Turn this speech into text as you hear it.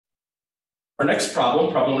Our next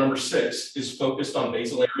problem, problem number 6, is focused on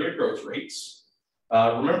basal area growth rates.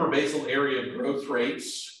 Remember, basal area growth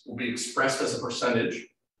rates will be expressed as a percentage.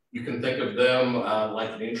 You can think of them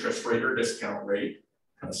like an interest rate or discount rate,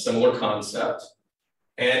 kind of similar concept.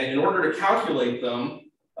 And in order to calculate them,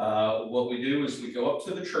 what we do is we go up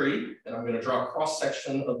to the tree, and I'm going to draw a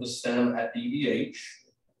cross-section of the stem at DBH.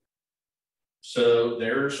 So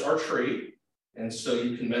there's our tree, and so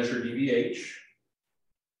you can measure DBH.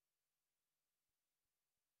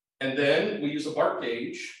 And then we use a bark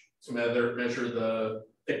gauge to measure the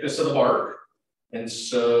thickness of the bark. And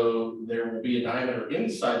so there will be a diameter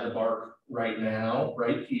inside the bark right now,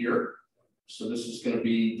 right here. So this is going to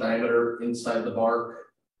be diameter inside the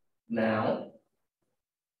bark now.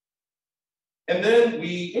 And then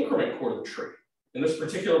we increment core the tree. In this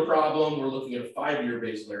particular problem, we're looking at a 5-year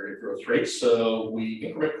basal area growth rate. So we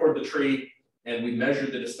increment core the tree and we measure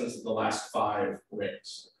the distance of the last 5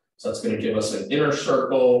 rings. So that's going to give us an inner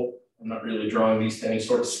circle. I'm not really drawing these to any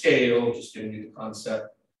sort of scale, just giving you the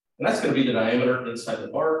concept. And that's going to be the diameter inside the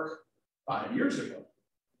bark 5 years ago.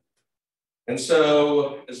 And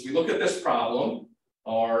so as we look at this problem,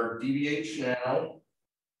 our DBH now,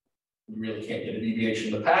 you really can't get a DBH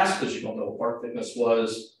in the past because you don't know what bark thickness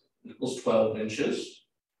was, equals 12 inches.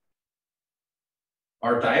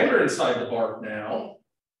 Our diameter inside the bark now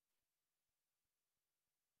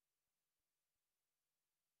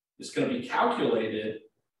is going to be calculated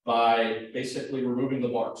by basically removing the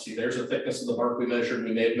bark. See, there's a thickness of the bark we measured.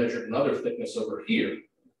 We may have measured another thickness over here.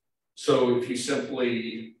 So if you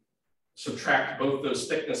simply subtract both those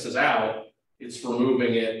thicknesses out, it's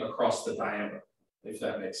removing it across the diameter, if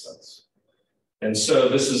that makes sense. And so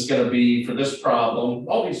this is going to be, for this problem,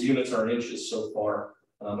 all these units are in inches so far.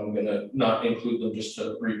 I'm going to not include them just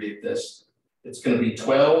to abbreviate this. It's going to be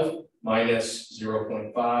 12 minus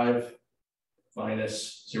 0.5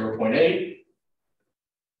 minus 0.8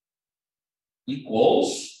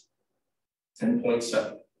 equals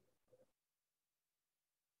 10.7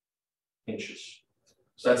 inches.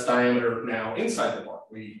 So that's diameter now inside the bark.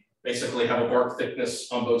 We basically have a bark thickness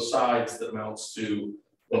on both sides that amounts to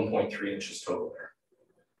 1.3 inches total there.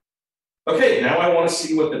 Okay, now I want to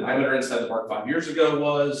see what the diameter inside the bark 5 years ago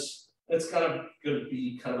was. It's kind of going to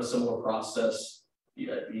be kind of a similar process.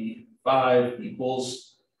 DIB 5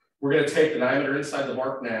 equals, we're going to take the diameter inside the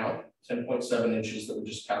bark now, 10.7 inches that we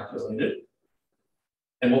just calculated.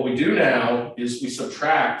 And what we do now is we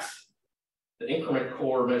subtract the increment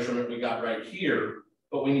core measurement we got right here,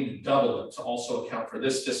 but we need to double it to also account for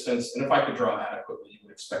this distance. And if I could draw adequately, you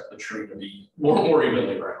would expect the tree to be more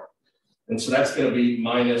evenly round. And so that's going to be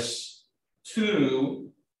minus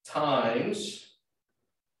 2 times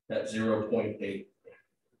that 0.8.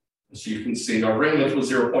 And so you can see our ring width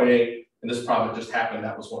was 0.8, and this problem just happened.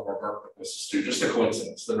 That was one of our bark thicknesses too, just a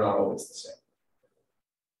coincidence. They're not always the same.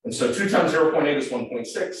 And so 2 times 0.8 is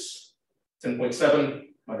 1.6, 10.7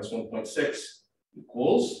 minus 1.6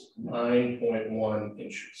 equals 9.1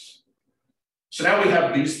 inches. So now we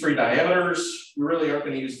have these 3 diameters. We really aren't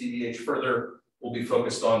going to use DBH further. We'll be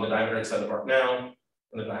focused on the diameter inside the bark now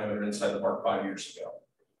and the diameter inside the bark 5 years ago.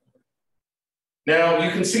 Now you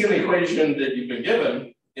can see in the equation that you've been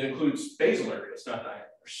given, it includes basal areas, not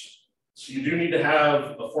diameters. So you do need to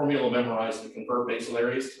have a formula memorized to convert basal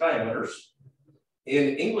areas to diameters.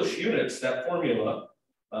 In English units, that formula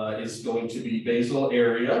is going to be basal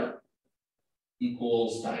area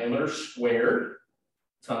equals diameter squared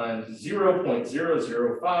times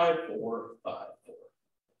 0.005454.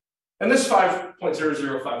 And this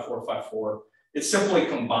 5.005454, it's simply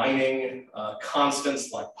combining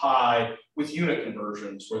constants like pi with unit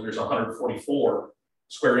conversions where there's 144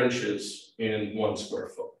 square inches in 1 square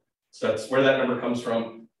foot. So that's where that number comes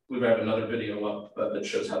from. We have another video up that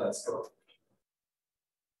shows how that's done.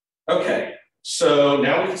 Okay, so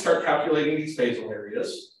now we can start calculating these basal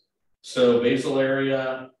areas. So basal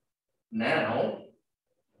area now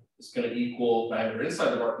is going to equal diameter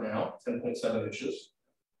inside the bark now, 10.7 inches.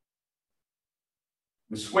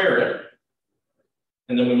 We square it,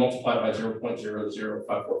 and then we multiply it by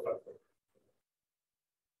 0.005454.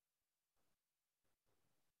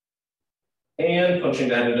 And punching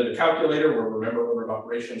that into the calculator, we'll remember order of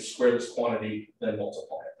operations, square this quantity, then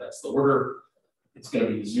multiply it. That's the order. It's going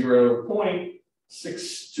to be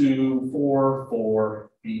 0.6244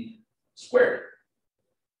 feet squared.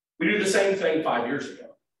 We do the same thing 5 years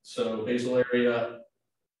ago. So basal area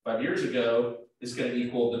 5 years ago is going to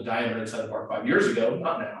equal the diameter inside the bark 5 years ago,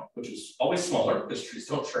 not now, which is always smaller because trees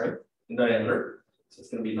don't shrink in diameter. So it's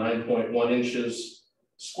going to be 9.1 inches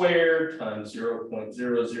squared times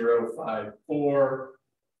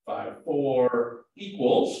 0.005454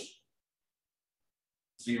 equals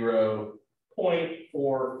 0.6244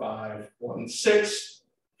 0.4516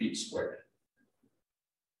 feet squared.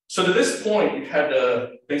 So to this point, you've had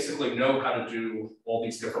to basically know how to do all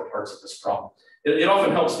these different parts of this problem. It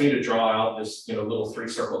often helps me to draw out this little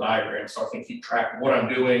 3-circle diagram so I can keep track of what I'm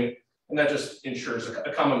doing. And that just ensures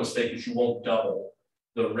a common mistake is you won't double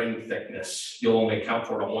the ring thickness. You'll only account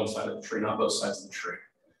for it on one side of the tree, not both sides of the tree.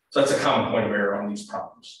 So that's a common point of error on these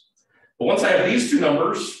problems. But once I have these two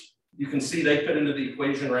numbers, you can see they fit into the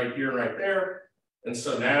equation right here and right there. And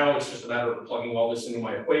so now it's just a matter of plugging all this into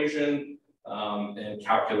my equation and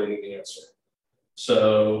calculating the answer.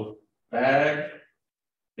 So bag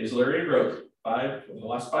basal area growth in the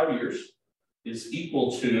last 5 years is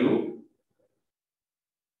equal to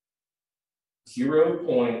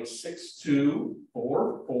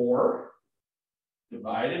 0.6244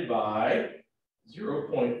 divided by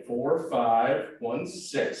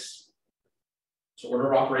 0.4516. So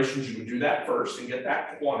order of operations, you would do that first and get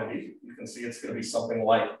that quantity. You can see it's going to be something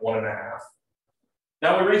like 1.5.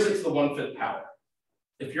 Now we raise it to the 1/5 power.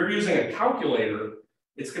 If you're using a calculator,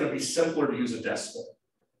 it's going to be simpler to use a decimal.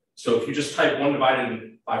 So if you just type 1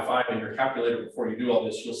 divided by 5 in your calculator before you do all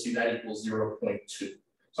this, you'll see that equals 0.2.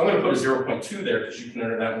 So I'm going to put a 0.2 there because you can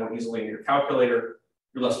enter that more easily in your calculator.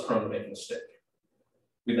 You're less prone to make a mistake.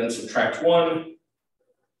 We then subtract 1.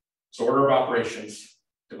 So order of operations,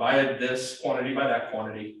 divide this quantity by that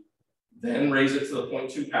quantity, then raise it to the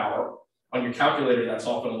 0.2 power. On your calculator, that's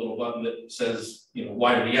often a little button that says,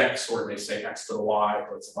 y to the x, or it may say x to the y,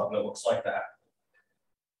 but it's a button that looks like that.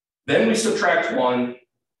 Then we subtract 1.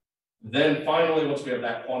 Then finally, once we have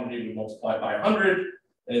that quantity, we multiply it by 100.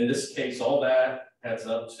 And in this case, all that adds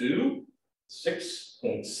up to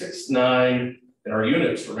 6.69 in our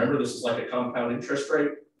units. Remember, this is like a compound interest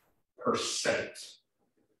rate, percent.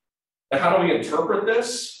 Now, how do we interpret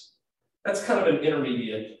this? That's kind of an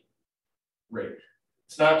intermediate rate.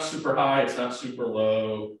 It's not super high, it's not super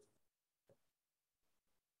low.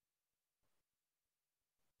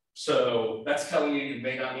 So that's telling you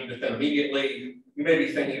may not need to thin immediately. You may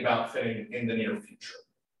be thinking about thinning in the near future.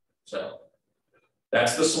 So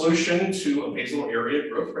that's the solution to a basal area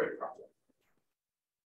growth rate problem.